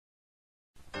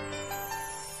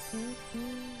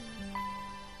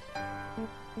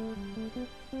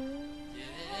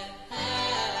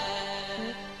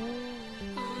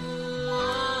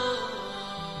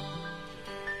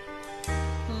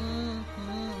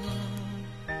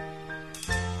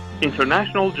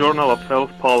International Journal of Health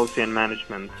Policy and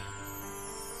Management.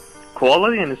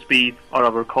 Quality and speed are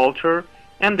our culture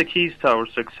and the keys to our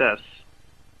success.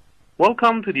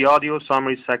 Welcome to the audio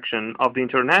summary section of the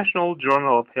International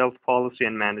Journal of Health Policy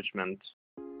and Management.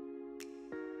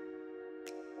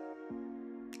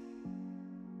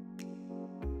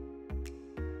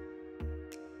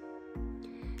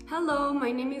 Hello,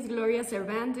 my name is Gloria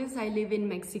Cervantes. I live in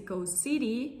Mexico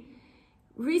City.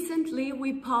 Recently,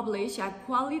 we published a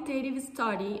qualitative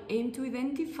study aimed to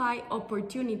identify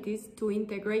opportunities to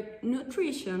integrate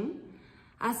nutrition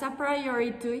as a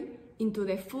priority into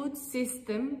the food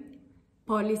system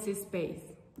policy space.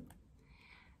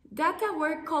 Data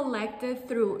were collected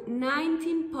through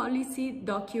 19 policy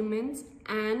documents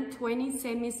and 20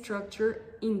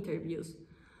 semi-structured interviews.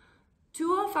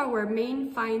 Two of our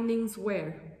main findings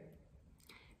were: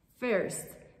 first,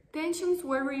 tensions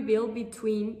were revealed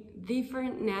between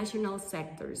different national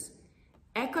sectors: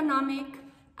 economic,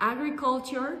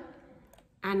 agriculture,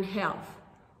 and health.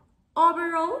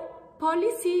 Overall,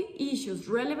 policy issues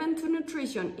relevant to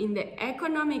nutrition in the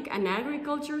economic and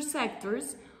agriculture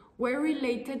sectors were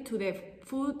related to the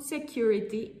food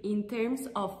security in terms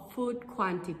of food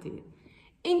quantity.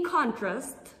 In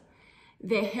contrast,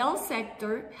 the health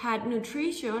sector had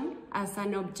nutrition as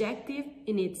an objective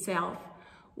in itself,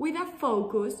 with a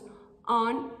focus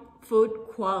on food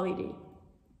quality.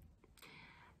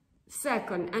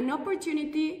 Second, an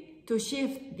opportunity to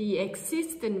shift the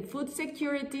existing food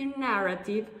security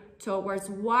narrative towards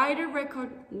wider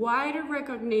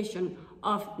recognition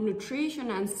of nutrition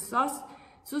and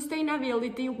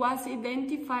sustainability was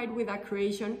identified with the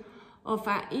creation of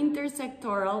an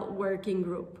intersectoral working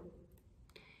group.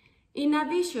 In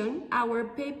addition, our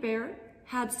paper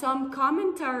had some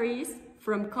commentaries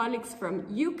from colleagues from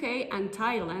UK and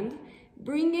Thailand,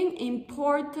 bringing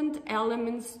important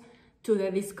elements to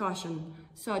the discussion,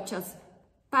 such as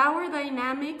power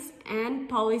dynamics and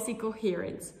policy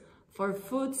coherence for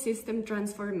food system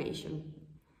transformation.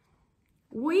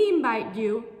 We invite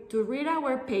you to read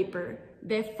our paper,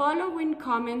 the following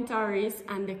commentaries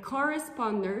and the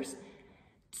corresponders,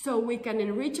 so we can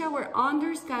enrich our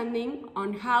understanding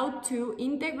on how to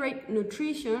integrate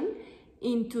nutrition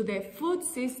into the food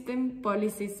system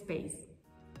policy space.